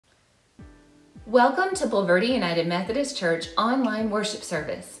Welcome to Bulverde United Methodist Church online worship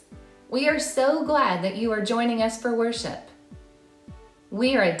service. We are so glad that you are joining us for worship.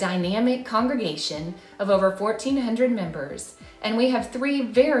 We are a dynamic congregation of over 1,400 members, and we have three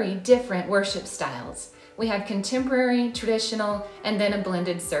very different worship styles. We have contemporary, traditional, and then a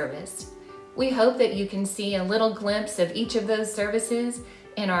blended service. We hope that you can see a little glimpse of each of those services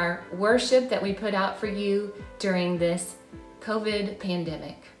in our worship that we put out for you during this COVID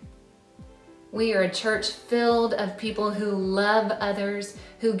pandemic. We are a church filled of people who love others,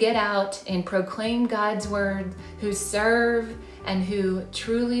 who get out and proclaim God's word, who serve, and who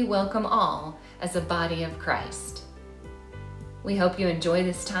truly welcome all as a body of Christ. We hope you enjoy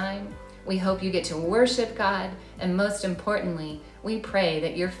this time. We hope you get to worship God, and most importantly, we pray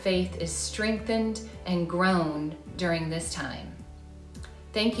that your faith is strengthened and grown during this time.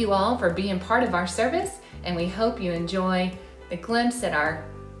 Thank you all for being part of our service, and we hope you enjoy the glimpse at our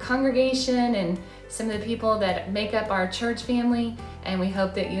congregation and some of the people that make up our church family, and we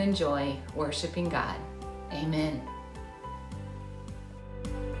hope that you enjoy worshiping God. Amen.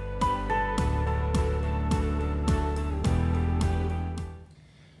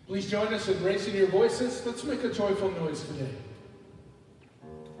 Please join us in raising your voices. Let's make a joyful noise today.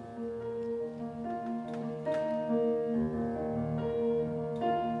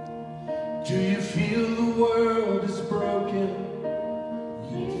 Do you feel the world is broken?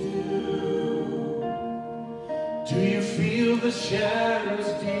 Do you feel the shadows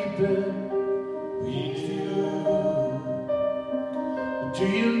deepen? We do. Do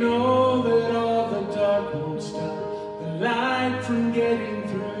you know that all the dark won't stop the light from getting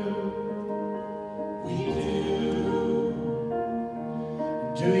through? We do.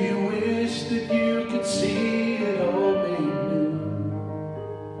 Do you wish that you could see it all made new?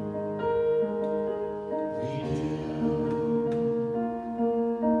 We do.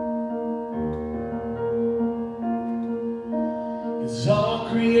 Is all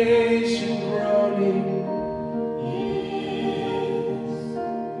creation groaning? Yes.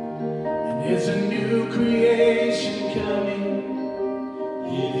 And is a new creation coming?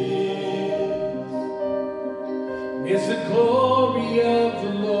 Yes. And is the glory of the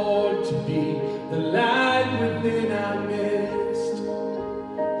Lord to be the light within our midst?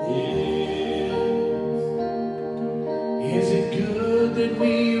 Yes. Is it good that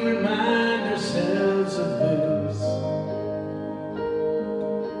we remind ourselves of this?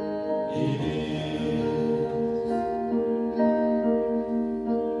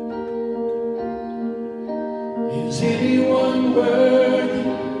 Is anyone worthy?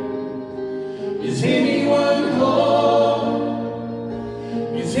 Is anyone whole?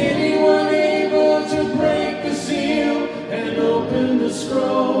 Is anyone able to break the seal and open the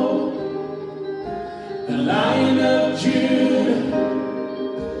scroll? The Lion of Judah,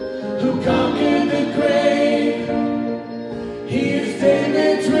 who conquered the grave, he is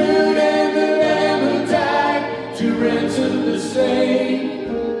David's root and the Lamb who died to ransom the slave.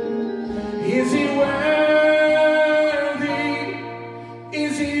 Is he worthy?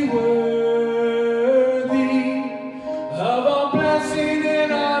 Is he worthy of all blessing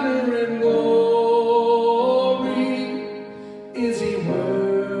and honor and glory? Is he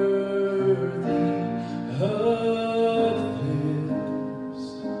worthy of this?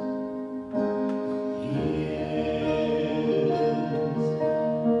 Yes.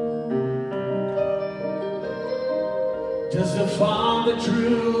 Does the Father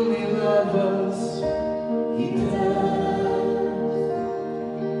truly love us? He does.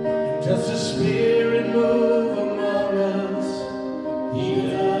 Does the Spirit move among us? He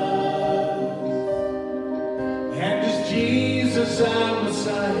does. And is Jesus our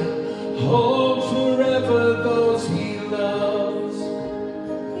Messiah hold forever those he loves?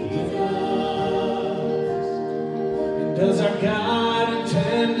 He does. And does our God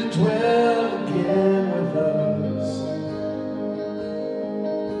intend to dwell again with us?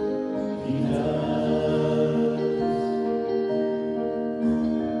 He does.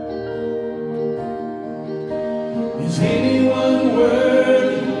 Is anyone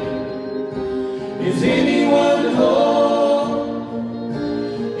worthy? Is anyone whole?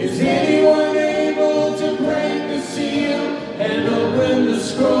 Is anyone able to break the seal and open the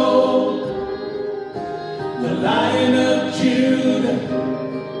scroll? The Lion of Judah,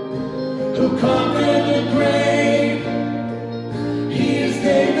 who conquered the grave, he is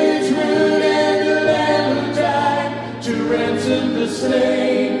David's root and the Lamb who died to ransom the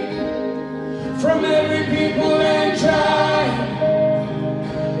slave. From every people and tribe,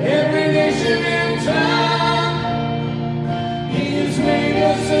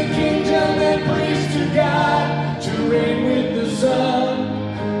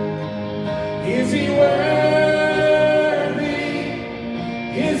 Is he worthy?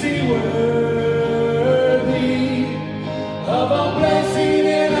 Is he worthy of all blessing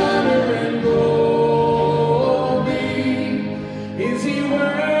and honor and glory? Is he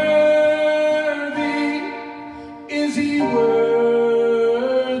worthy? Is he worthy?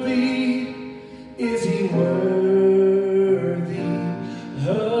 Is he worthy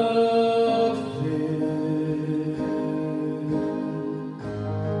of this?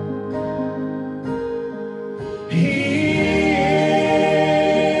 He is.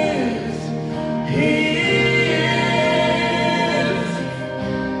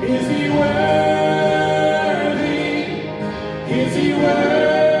 Is he worthy? Is he worthy?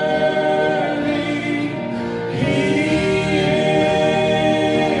 He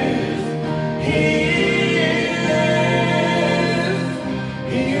is.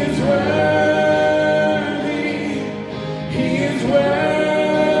 He is worthy. He is worthy.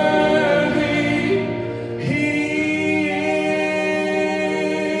 He is.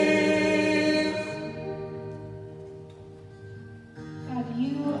 God,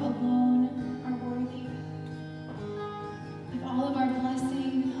 you alone are worthy of all of our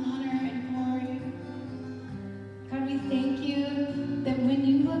blessing, honor, and glory. God, we thank you that when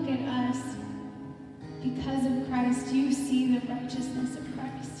you look at us, because of Christ, you see the righteousness of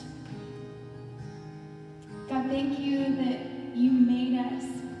Christ. God, thank you that you made us,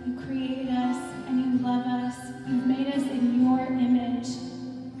 you created us, and you love us. You've made us in your image.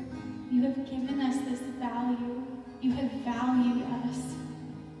 You have given us this value. You have valued us.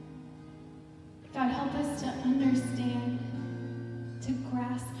 God, help us to understand, to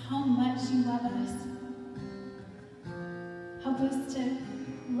grasp how much you love us. Help us to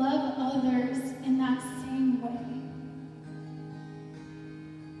love others in that same way.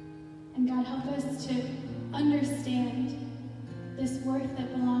 And God, help us to understand this worth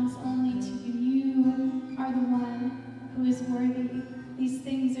that belongs only to you. You are the one who is worthy. These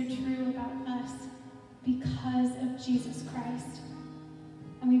things are true about us because of Jesus Christ.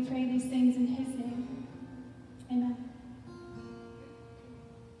 And we pray these things in his name. Amen.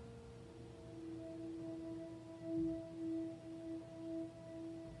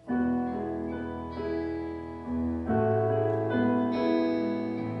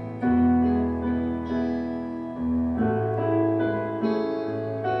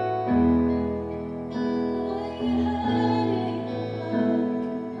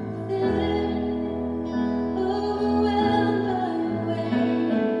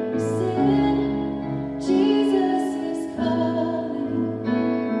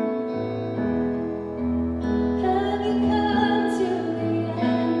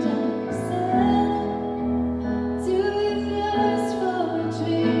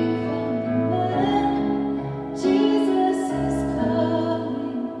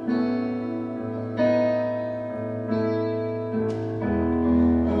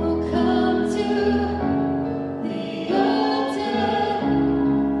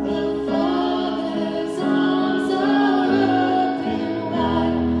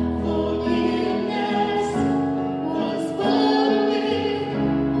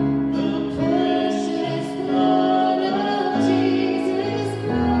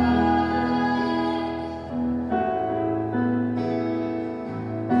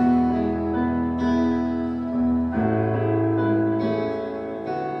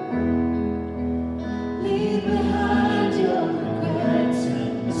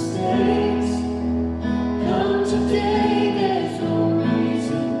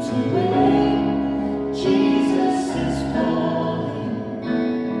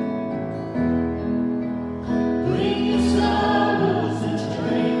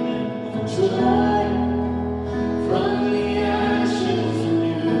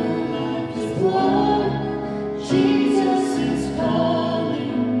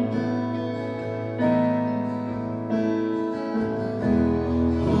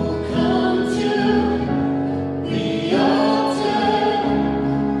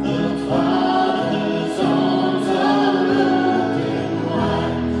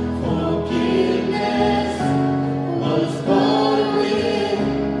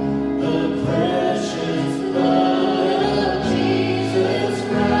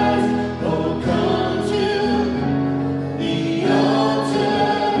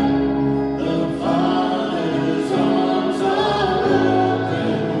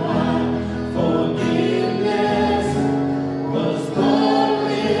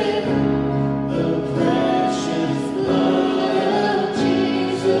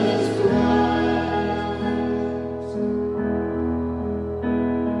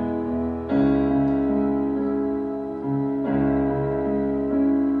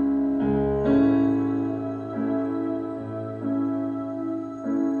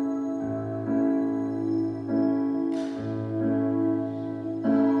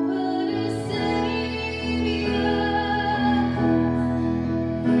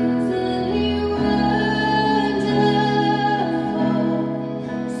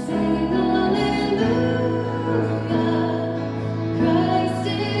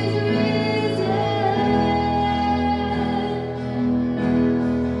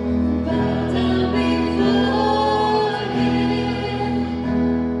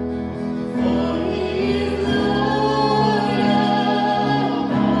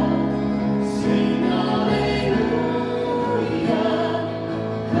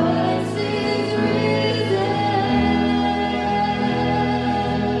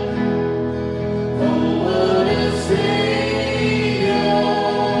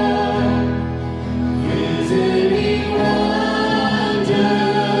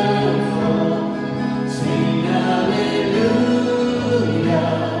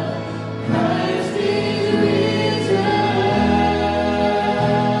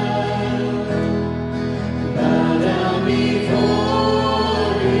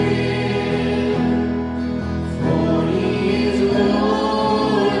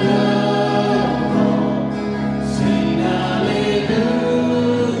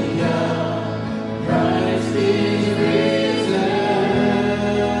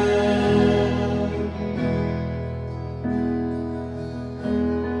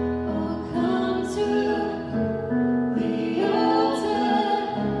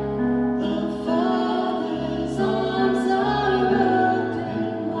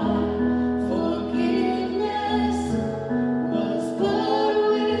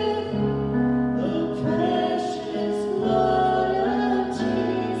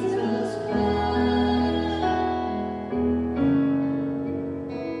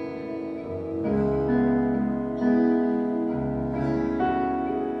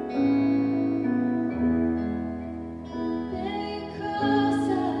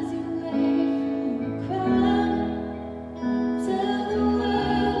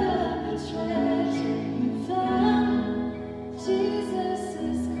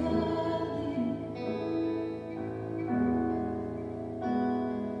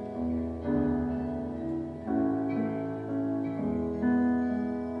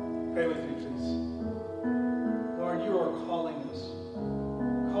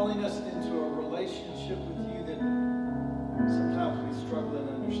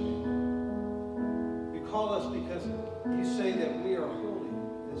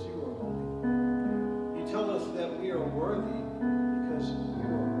 worthy because you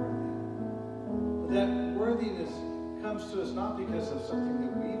are worthy. But that worthiness comes to us not because of something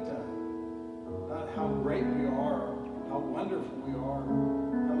that we've done, not how great we are, how wonderful we are,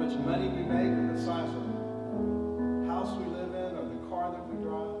 how much money we make, or the size of the house we live in, or the car that we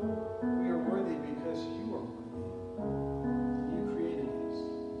drive. We are worthy because you are worthy. You created us.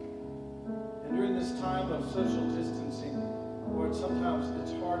 And during this time of social distancing, Lord, sometimes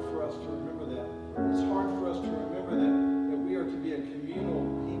it's hard for us to remember that. It's hard for us to remember that we are to be a communal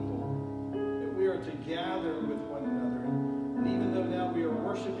people, that we are to gather with one another. And even though now we are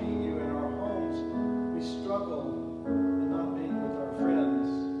worshiping you in our homes, we struggle in not being with our friends,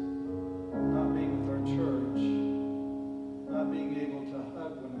 not being with our church, not being able to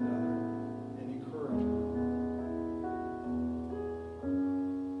hug one another and encourage one another.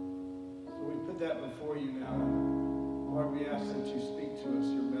 So we put that before you now. Lord, we ask that you speak to us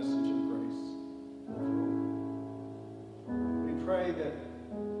your message of grace. We pray that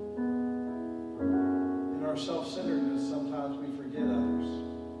in our self-centeredness, sometimes we forget others.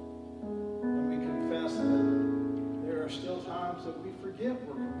 And we confess that there are still times that we forget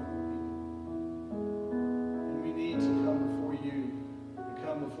we're community. And we need to come before you and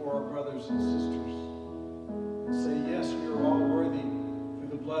come before our brothers and sisters and say, yes, we are all worthy through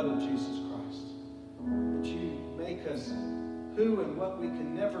the blood of Jesus Christ. That you make us who and what we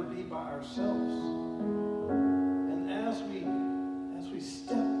can never be by ourselves. And as we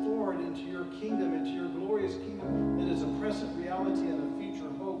step forward into your kingdom, into your glorious kingdom that is a present reality and a future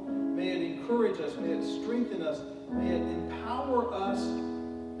hope, may it encourage us, may it strengthen us, may it empower us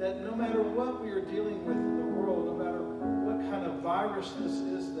that no matter what we are dealing with in the world, no matter what kind of virus this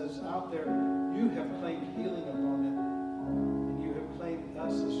is that's out there, you have claimed healing upon it, and you have claimed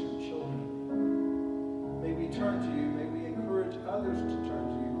us as your children. May we turn to you. May we encourage others to turn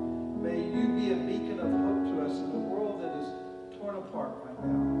to you. May you be a beacon of hope to us in a world that is torn apart right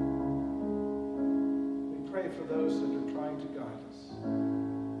now. We pray for those that are trying to guide us.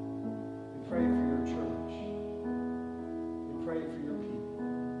 We pray for your church. We pray for your people.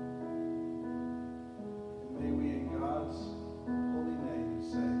 And may we in God's holy name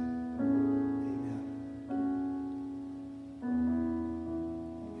say, amen.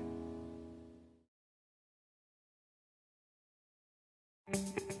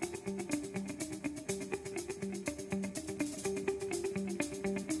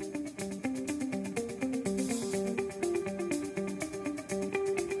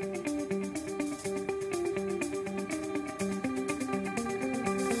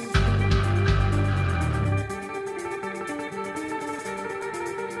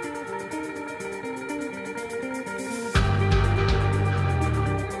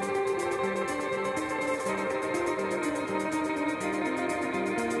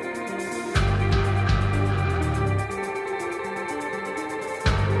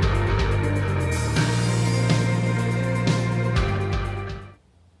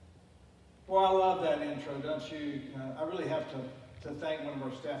 Don't you? I really have to thank one of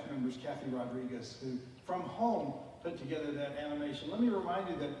our staff members, Kathy Rodriguez, who from home put together that animation. Let me remind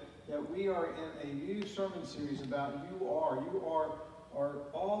you that we are in a new sermon series about you are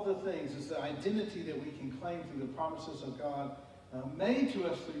all the things. It's the identity that we can claim through the promises of God made to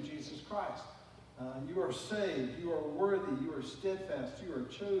us through Jesus Christ. You are saved, you are worthy, you are steadfast, you are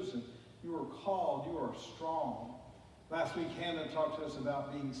chosen, you are called, you are strong. Last week, Hannah talked to us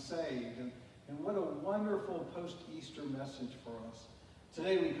about being saved, and what a wonderful post-Easter message for us.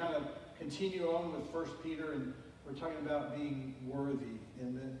 Today we kind of continue on with 1 Peter, and we're talking about being worthy,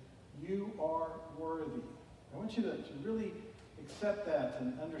 and that you are worthy. I want you to really accept that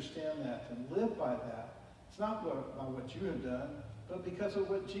and understand that and live by that. It's not by what you have done, but because of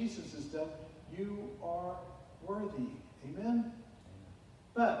what Jesus has done, you are worthy. Amen?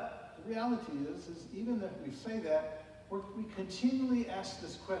 But the reality is even if we say that, we continually ask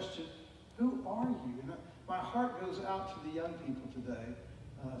this question, who are you? And my heart goes out to the young people today,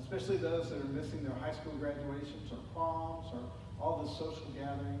 especially those that are missing their high school graduations or proms or all the social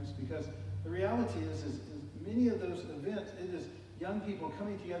gatherings, because the reality is many of those events, it is young people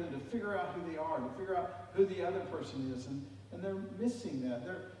coming together to figure out who they are, to figure out who the other person is, and they're missing that.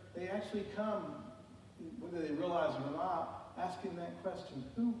 They actually come, whether they realize it or not, asking that question,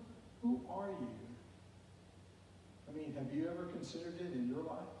 who are you? I mean, have you ever considered it in your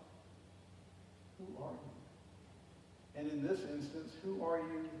life? Who are you? And in this instance, who are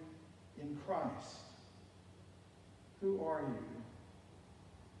you in Christ? Who are you?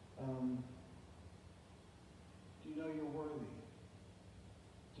 Do you know you're worthy?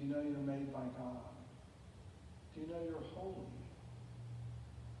 Do you know you're made by God? Do you know you're holy?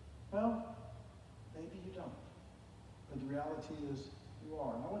 Well, maybe you don't. but the reality is you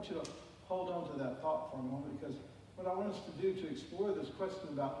are. And I want you to hold on to that thought for a moment, because what I want us to do to explore this question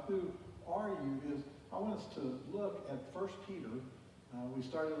about who are you is I want us to look at 1 Peter. We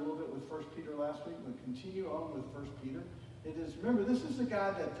started a little bit with 1 Peter last week. We'll continue on with 1 Peter. It is, remember, this is the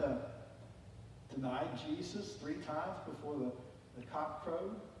guy that denied Jesus 3 times before the cock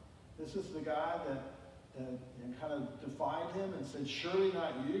crowed. This is the guy that kind of defied him and said, surely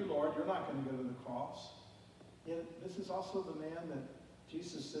not you, Lord, you're not going to go to the cross. Yet this is also the man that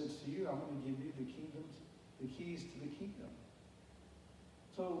Jesus says to you, I'm going to give you the keys to the kingdom.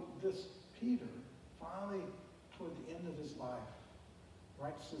 So this Peter, finally, toward the end of his life,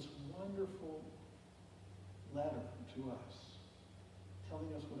 writes this wonderful letter to us,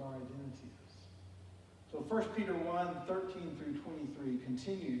 telling us what our identity is. So 1 Peter 1, 13 through 23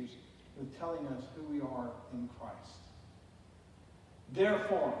 continues with telling us who we are in Christ.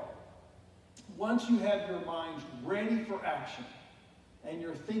 Therefore, once you have your minds ready for action and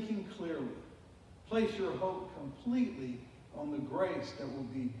you're thinking clearly, place your hope completely on the grace that will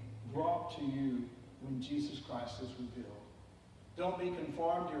be brought to you when Jesus Christ is revealed. Don't be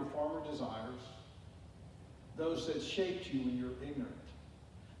conformed to your former desires, those that shaped you when you're ignorant.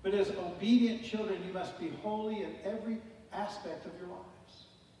 But as obedient children, you must be holy in every aspect of your lives,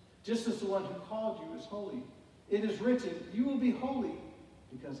 just as the one who called you is holy. It is written, you will be holy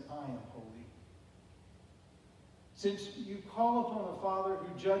because I am holy. Since you call upon a Father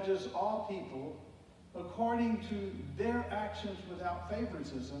who judges all people according to their actions without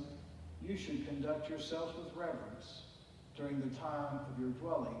favoritism, you should conduct yourselves with reverence during the time of your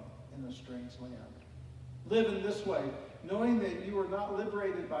dwelling in a strange land. Live in this way, knowing that you are not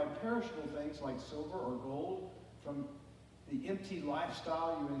liberated by perishable things like silver or gold from the empty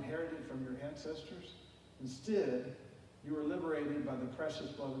lifestyle you inherited from your ancestors. Instead, you are liberated by the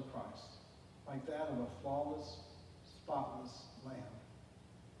precious blood of Christ, like that of a flawless, spotless lamb.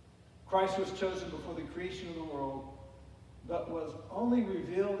 Christ was chosen before the creation of the world, but was only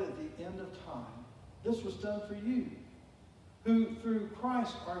revealed at the end of time. This was done for you, who through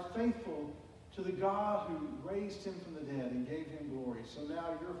Christ are faithful to the God who raised him from the dead and gave him glory. So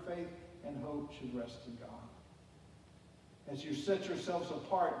now your faith and hope should rest in God. As you set yourselves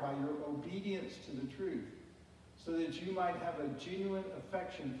apart by your obedience to the truth, so that you might have a genuine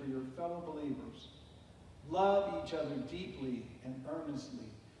affection for your fellow believers, love each other deeply and earnestly.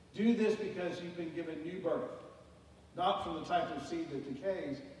 Do this because you've been given new birth, not from the type of seed that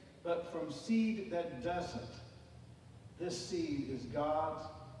decays, but from seed that doesn't. This seed is God's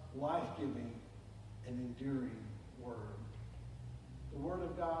life-giving and enduring word. The word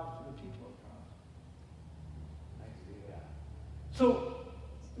of God for the people of God. Thanks be to God. So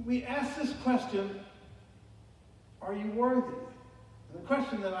we ask this question, are you worthy? And the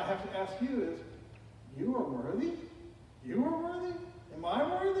question that I have to ask you is, you are worthy? You are worthy? Am I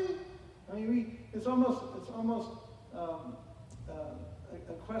worthy? I mean, it's almost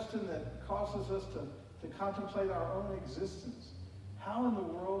a question that causes us to contemplate our own existence. How in the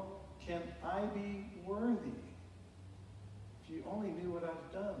world can I be worthy? If you only knew what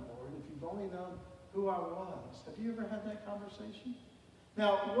I've done, Lord, if you've only known who I was. Have you ever had that conversation?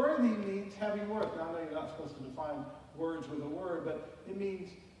 Now, worthy means having worth. Now, I know you're not supposed to define words with a word, but it means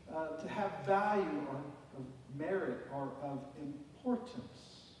to have value or of merit or of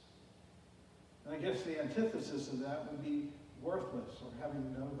importance. And I guess the antithesis of that would be worthless or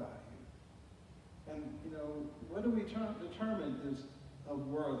having no value. And, you know, what do we determine is of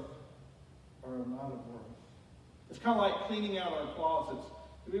worth or not of worth? It's kind of like cleaning out our closets.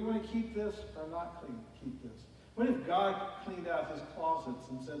 Do we want to keep this or not keep this? What if God cleaned out his closets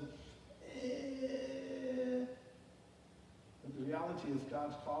and said, But the reality is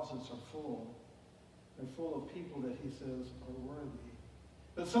God's closets are full. They're full of people that he says are worthy.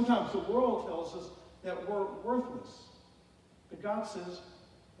 But sometimes the world tells us that we're worthless. But God says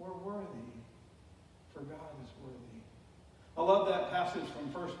we're worthy, for God is worthy. I love that passage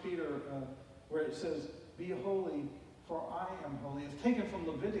from 1 Peter where it says, be holy, for I am holy. It's taken from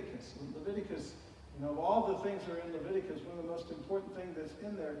Leviticus. Leviticus, you know, of all the things that are in Leviticus, one of the most important things that's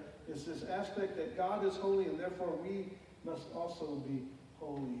in there is this aspect that God is holy, and therefore we must also be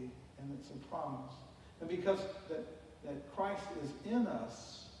holy. And it's a promise. And because that Christ is in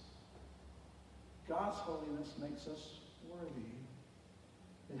us, God's holiness makes us worthy.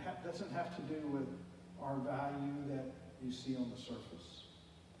 It doesn't have to do with our value that you see on the surface.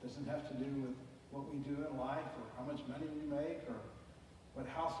 It doesn't have to do with what we do in life or how much money we make or what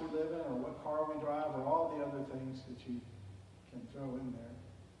house we live in or what car we drive or all the other things that you can throw in there.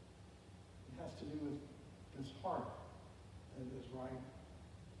 It has to do with this heart that is right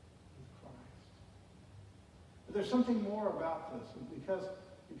with Christ. But there's something more about this. Because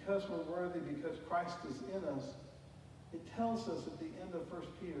we're worthy, because Christ is in us, it tells us at the end of 1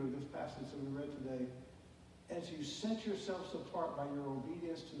 Peter, this passage that we read today, as you set yourselves apart by your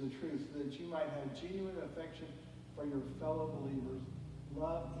obedience to the truth, so that you might have genuine affection for your fellow believers,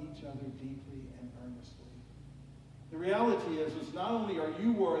 love each other deeply and earnestly. The reality is not only are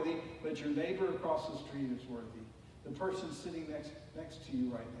you worthy, but your neighbor across the street is worthy. The person sitting next to you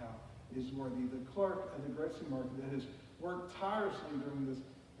right now is worthy. The clerk at the grocery market that has worked tirelessly during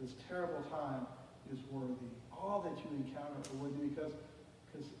this terrible time is worthy. All that you encounter are worthy because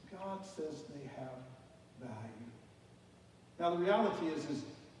God says they have value. Now the reality is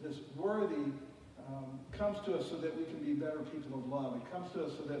this worthy comes to us so that we can be better people of love. It comes to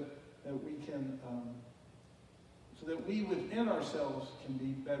us so that we can, so that we within ourselves can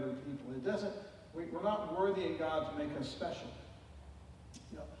be better people. We're not worthy in God to make us special.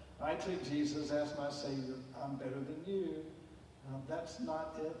 You know, I took Jesus as my Savior. I'm better than you. That's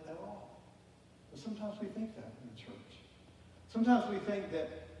not it at all. But sometimes we think that in the church. Sometimes we think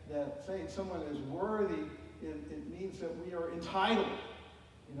that saying someone is worthy, it means that we are entitled.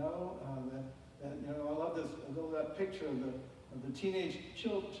 You know, I love this. I love that picture of the teenage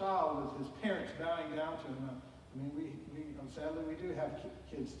child with his parents bowing down to him. I mean, sadly we do have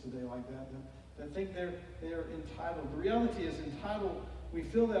kids today like that think they're entitled. The reality is entitled. We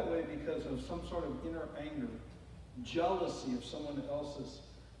feel that way because of some sort of inner anger, jealousy of someone else's,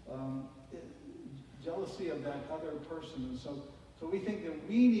 jealousy of that other person, and so we think that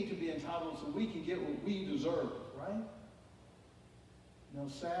we need to be entitled so we can get what we deserve, right? You know,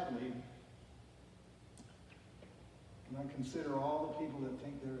 sadly, when I consider all the people that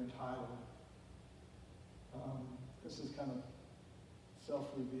think they're entitled, this is kind of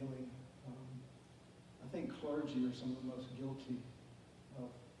self-revealing. I think clergy are some of the most guilty of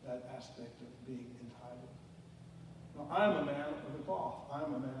that aspect of being entitled. Now, I'm a man of the cloth.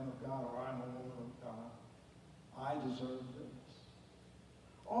 I'm a man of God, or I'm a woman of God. I deserve this.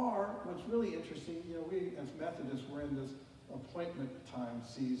 Or, what's really interesting, you know, we as Methodists, we're in this appointment time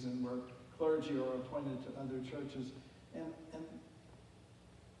season where clergy are appointed to other churches. And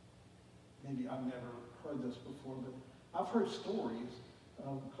maybe I've never heard this before, but I've heard stories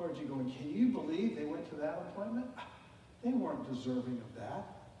of clergy going, can you believe they went to that appointment? They weren't deserving of that.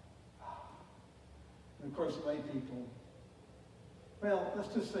 And of course, lay people, well,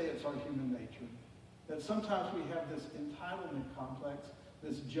 let's just say it's our human nature. That sometimes we have this entitlement complex,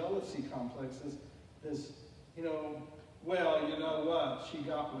 this jealousy complex, this, you know, well, you know what? She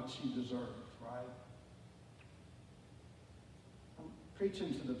got what she deserved, right? I'm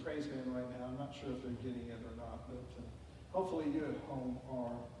preaching to the praise band right now. I'm not sure if they're getting it or not, but hopefully you at home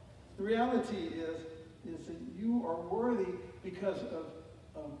are. The reality is that you are worthy because of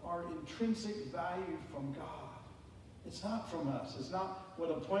our intrinsic value from God. It's not from us. It's not what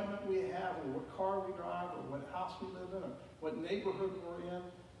appointment we have or what car we drive or what house we live in or what neighborhood we're in.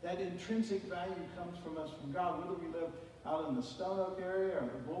 That intrinsic value comes from us, from God, whether we live out in the Stone Oak area or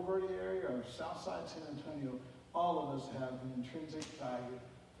the Bulverde area or Southside San Antonio. All of us have an intrinsic value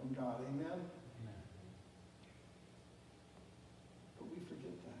from God. Amen? Amen. But we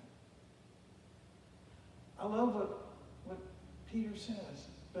forget that. I love what Peter says.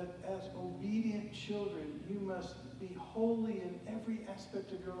 But as obedient children, you must be holy in every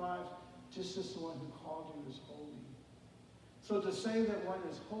aspect of your lives, just as the one who called you is holy. So to say that one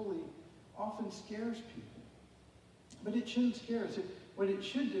is holy often scares people. But it shouldn't scare us. What it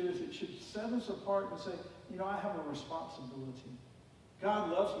should do is it should set us apart and say, you know, I have a responsibility.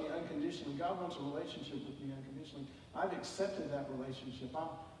 God loves me unconditionally. God wants a relationship with me unconditionally. I've accepted that relationship.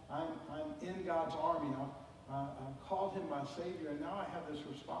 I'm in God's army. I've called him my Savior, and now I have this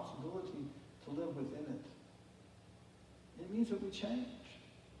responsibility to live within it. It means that we change.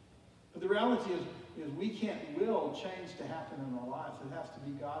 But the reality is we can't will change to happen in our lives. It has to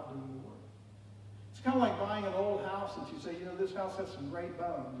be God doing the work. It's kind of like buying an old house that you say, you know, this house has some great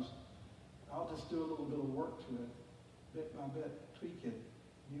bones. I'll just do a little bit of work to it, bit by bit, tweak it.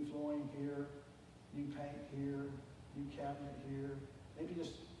 New flooring here, new paint here, new cabinet here, maybe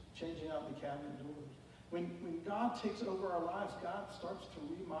just changing out the cabinet doors. When God takes over our lives, God starts to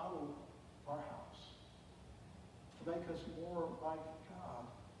remodel our house to make us more like God,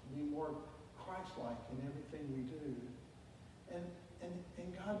 to be more Christ-like in everything we do. And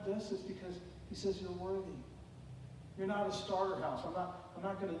God does this because he says you're worthy. You're not a starter house. I'm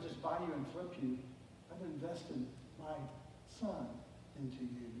not going to just buy you and flip you. I've invested my son into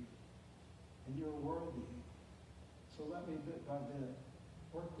you, and you're worthy. So let me bit by bit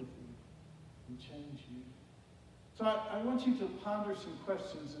work with you and change you. So I want you to ponder some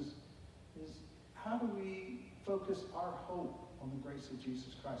questions. Is how do we focus our hope on the grace of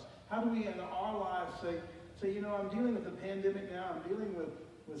Jesus Christ? How do we in our lives say, you know, I'm dealing with the pandemic now, I'm dealing with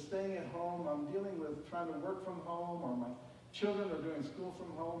staying at home, I'm dealing with trying to work from home, or my children are doing school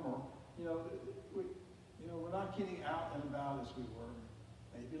from home, or, we're not getting out and about as we were.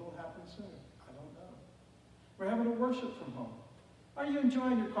 Maybe it'll happen soon. I don't know. We're having to worship from home. Are you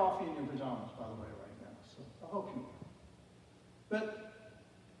enjoying your coffee and your pajamas, by the way, right now? So I hope you are. But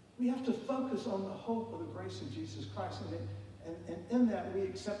we have to focus on the hope of the grace of Jesus Christ. And in that, we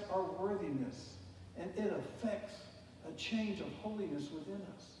accept our worthiness. And it affects a change of holiness within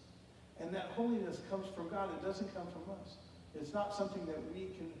us. And that holiness comes from God. It doesn't come from us. It's not something that we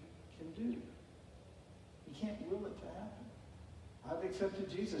can do. We can't will it to happen. I've accepted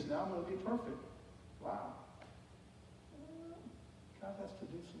Jesus. Now I'm going to be perfect. Wow. God has to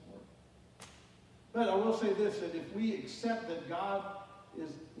do some work. But I will say this, that if we accept that God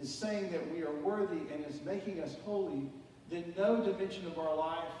is saying that we are worthy and is making us holy, then no dimension of our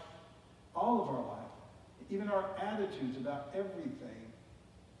life, all of our life, even our attitudes about everything,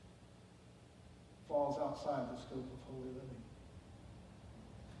 falls outside the scope of holy living.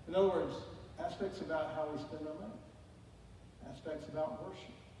 In other words, aspects about how we spend our money, aspects about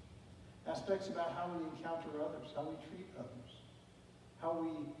worship, aspects about how we encounter others, how we treat others, how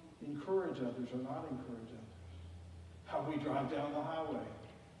we encourage others or not encourage others, how we drive down the highway,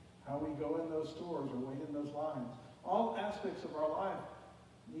 how we go in those stores or wait in those lines. All aspects of our life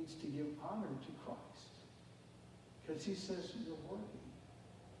needs to give honor to Christ, because he says you're worthy.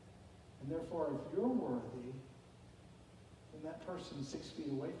 And therefore, if you're worthy, then that person 6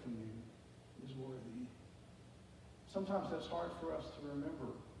 feet away from you is worthy. Sometimes that's hard for us to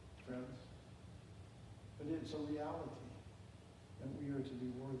remember, friends. But it's a reality that we are to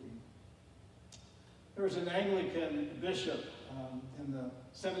be worthy. There was an Anglican bishop in the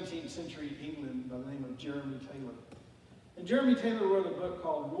 17th century England by the name of Jeremy Taylor. And Jeremy Taylor wrote a book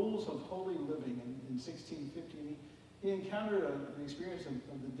called Rules of Holy Living in 1650. And he encountered an experience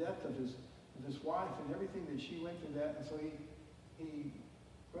of the death of his wife and everything that she went through that. And so he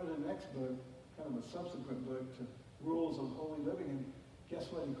wrote a next book, kind of a subsequent book to Rules of Holy Living. And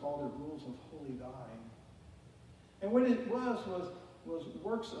guess what? He called it Rules of Holy Dying. And what it was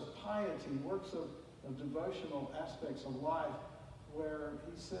works of piety, works of devotional aspects of life, where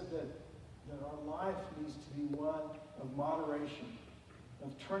he said that our life needs to be one of moderation,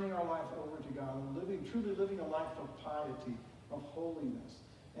 of turning our life over to God, and truly living a life of piety, of holiness.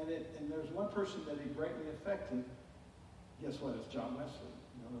 And there's one person that it greatly affected. Guess what? It's John Wesley,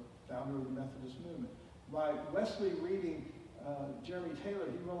 the founder of the Methodist movement. By Wesley reading Jeremy Taylor,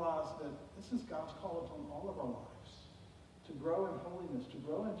 he realized that this is God's call upon all of our lives, to grow in holiness, to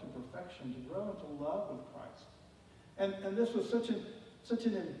grow into perfection, to grow into love with Christ. And this was such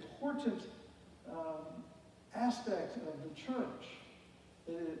an important aspect of the church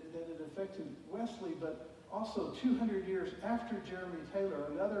that it affected Wesley, but also 200 years after Jeremy Taylor,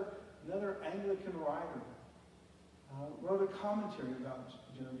 another Anglican writer wrote a commentary about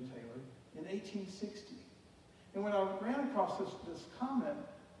Jeremy Taylor in 1860. And when I ran across this comment,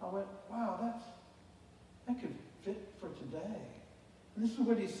 I went, wow, that could fit for today. And this is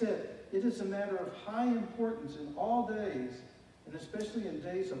what he said: it is a matter of high importance in all days, and especially in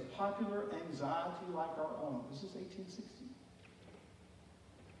days of popular anxiety like our own. This is 1860.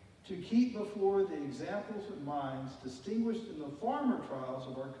 To keep before the examples of minds distinguished in the former trials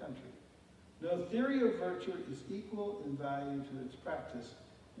of our country. No theory of virtue is equal in value to its practice,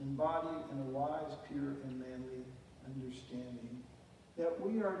 embodied in a wise, pure, and manly understanding. That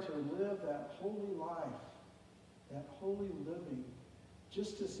we are to live that holy life, that holy living,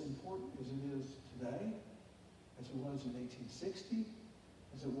 just as important as it is today, as it was in 1860,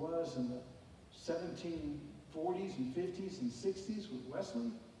 as it was in the 1740s and 50s and 60s with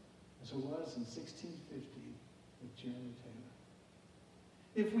Wesley, as it was in 1650 with Jeremy Taylor.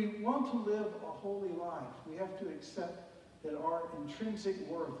 If we want to live a holy life, we have to accept that our intrinsic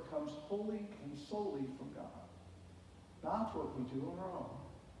worth comes wholly and solely from God. Not what we do on our own,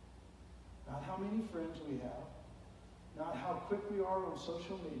 not how many friends we have, not how quick we are on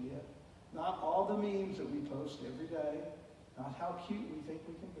social media, not all the memes that we post every day, not how cute we think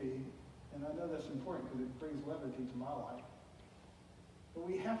we can be. And I know that's important because it brings levity to my life. But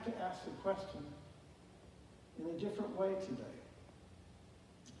we have to ask the question in a different way today.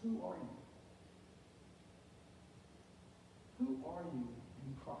 Who are you? Who are you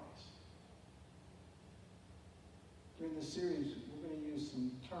in Christ? During this series, we're going to use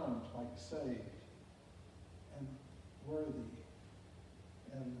some terms like saved and worthy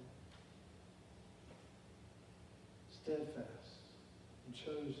and steadfast and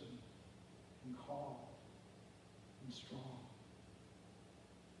chosen and calm and strong.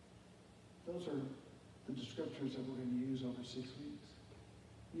 Those are the descriptors that we're going to use over 6 weeks.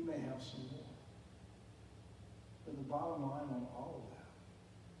 You may have some more. But the bottom line on all of that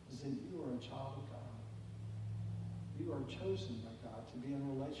is that you are a child of God. You are chosen by God to be in a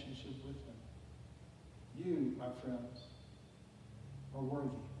relationship with Him. You, my friends, are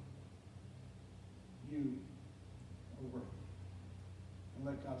worthy. You are worthy. And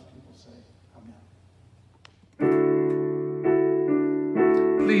let God's people say, Amen.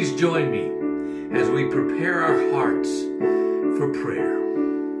 Please join me as we prepare our hearts for prayer.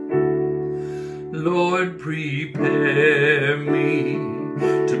 Lord, prepare me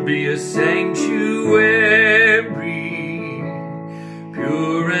to be a sanctuary,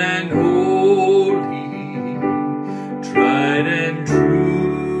 pure and holy, tried and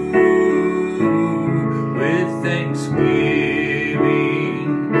true, with thanksgiving.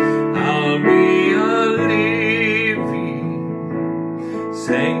 I'll be a living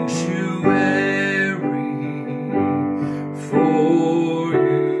sanctuary for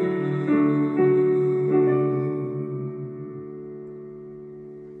you.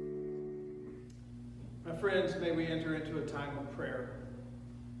 My friends, may we enter into a time of prayer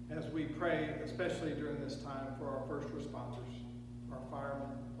as we pray, especially during this time, for our first responders, our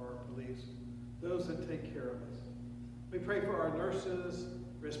firemen, our police, those that take care of us. We pray for our nurses,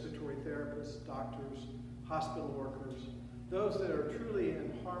 respiratory therapists, doctors, hospital workers, those that are truly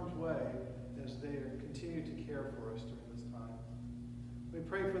in harm's way as they continue to care for us during this time. We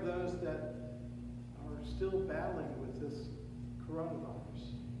pray for those that are still battling with this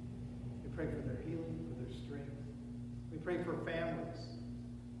coronavirus. We pray for their healing, for their strength. We pray for families.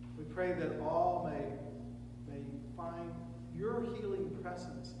 We pray that all may find your healing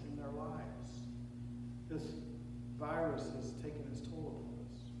presence in their lives. This virus has taken its toll upon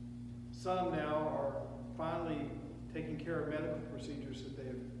us. Some now are finally taking care of medical procedures that they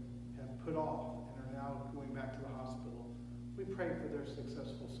have put off and are now going back to the hospital. We pray for their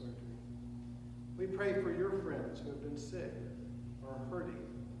successful surgery. We pray for your friends who have been sick or hurting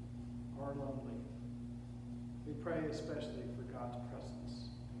or lonely. We pray especially for God's presence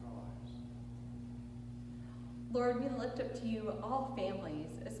in our lives. Lord, we lift up to you all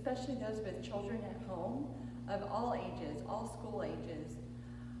families, especially those with children at home of all ages, all school ages.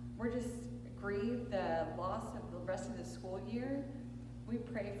 We're just grieved the loss of the rest of the school year. We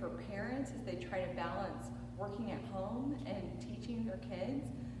pray for parents as they try to balance working at home and teaching their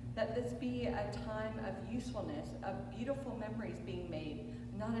kids, that this be a time of usefulness, of beautiful memories being made,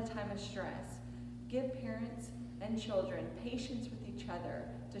 not a time of stress. Give parents and children patience with each other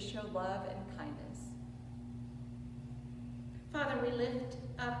to show love and kindness. Father, we lift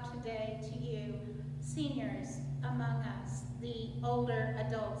up today to you seniors among us, the older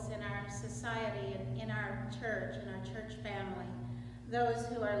adults in our society and in our church family, those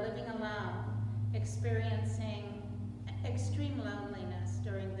who are living alone, experiencing extreme loneliness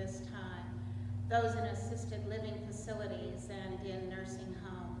during this time, those in assisted living facilities and in nursing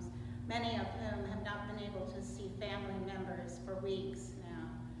homes, many of whom have not been able to see family members for weeks now.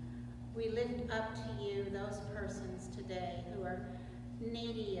 We lift up to you those persons today who are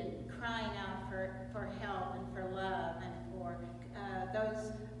needy and crying out for help and for love, and for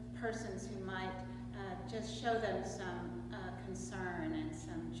those persons who might just show them some concern and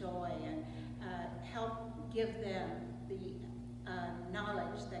some joy, and help give them the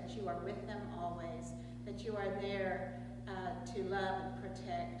knowledge that you are with them always, that you are there to love and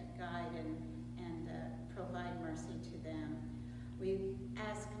protect, guide, and provide mercy to them. We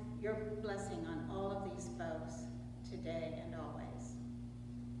ask your blessing on all of these folks today and always.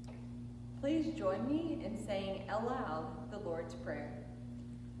 Please join me in saying aloud the Lord's Prayer.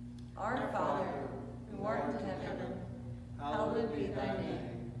 Our Father, who art in heaven, hallowed be thy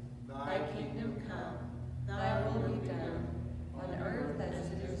name. Thy kingdom come, thy will be done, on earth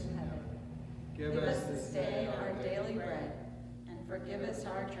as it is in heaven. Give us this day our daily bread, and forgive us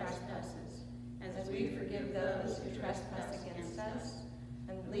our trespasses, as we forgive those who trespass against us.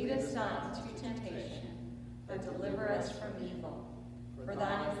 And lead us not into temptation, but deliver us from evil. For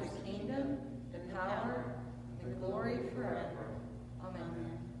thine is the kingdom, the power, and the glory forever.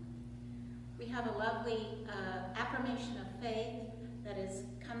 Amen. We have a lovely affirmation of faith that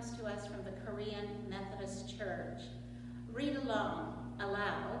comes to us from the Korean Methodist Church. Read along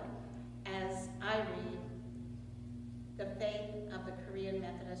aloud as I read the faith of the Korean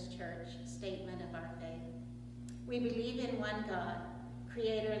Methodist Church statement of our faith. We believe in one God,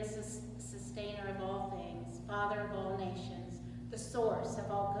 creator and sustainer of all things, Father of all nations, the source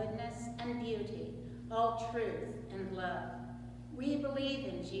of all goodness and beauty, all truth and love. We believe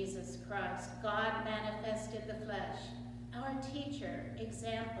in Jesus Christ, God manifest in the flesh, our teacher,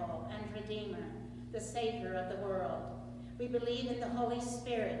 example, and redeemer, the Savior of the world. We believe in the Holy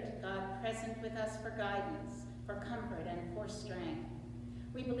Spirit, God present with us for guidance, for comfort, and for strength.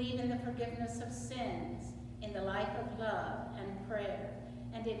 We believe in the forgiveness of sins, in the life of love and prayer,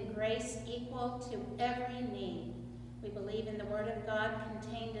 and in grace equal to every need. We believe in the Word of God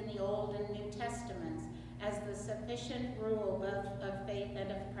contained in the Old and New Testaments as the sufficient rule both of faith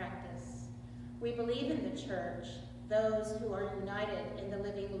and of practice. We believe in the church, those who are united in the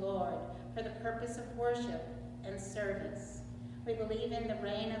living Lord for the purpose of worship and service. We believe in the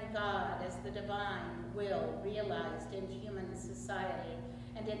reign of God as the divine will realized in human society,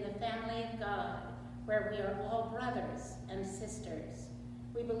 and in the family of God, where we are all brothers and sisters.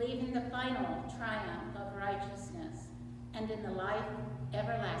 We believe in the final triumph of righteousness, and in the life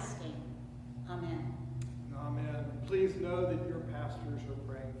everlasting. Amen. Amen. Please know that your pastors are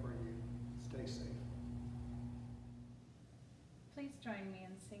praying for you. Stay safe. Please join me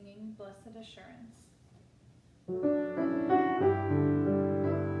in singing Blessed Assurance.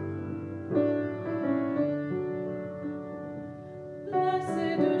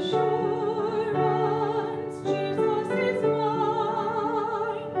 Blessed assurance, Jesus is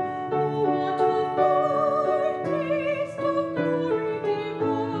mine. Oh, what a foretaste of glory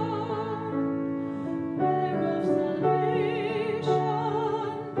divine, heir of salvation,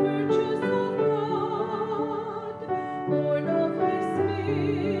 purchase of God, born of His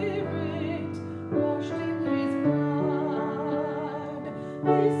Spirit, washed in His blood.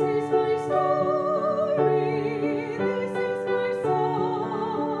 This is my story, this is my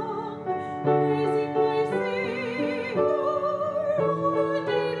song, praising my Savior all the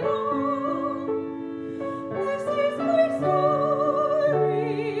day long. This is my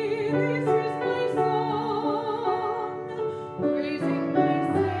story, this is my song, praising my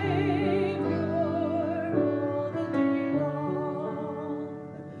Savior all the day long.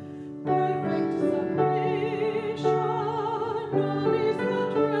 Perfect submission, all is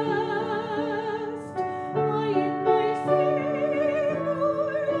at rest. I in my Savior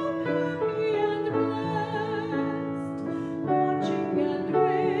am happy and blessed, watching and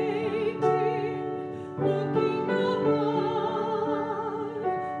waiting, looking above,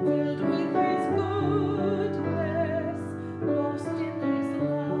 filled with His goodness, lost in His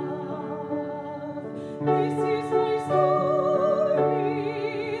love. This is my story,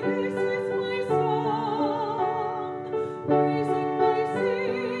 this is my song, praising my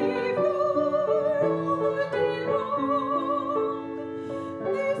Savior all the day long.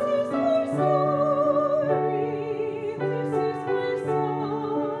 This is my story, this is my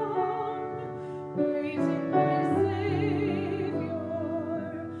song, praising my Savior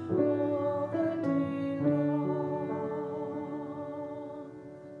all the day long.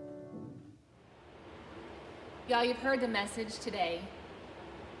 Y'all, you've heard the message today.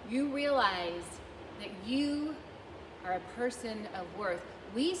 You realize that you are a person of worth.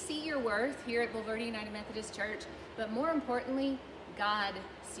 We see your worth here at Bulverde United Methodist Church, but more importantly, God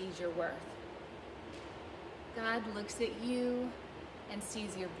sees your worth. God looks at you and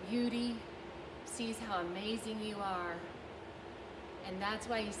sees your beauty, sees how amazing you are. And that's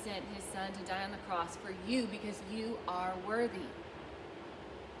why He sent His Son to die on the cross for you, because you are worthy.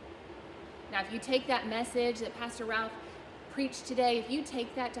 Now, if you take that message that Pastor Ralph preached today, if you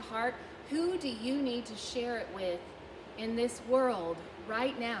take that to heart, who do you need to share it with in this world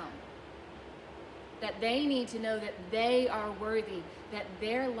right now? That they need to know that they are worthy, that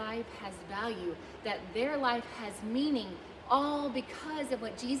their life has value, that their life has meaning, all because of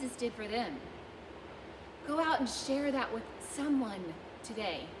what Jesus did for them. Go out and share that with someone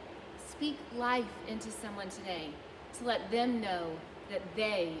today. Speak life into someone today to let them know that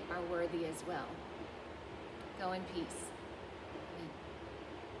they are worthy as well. Go in peace.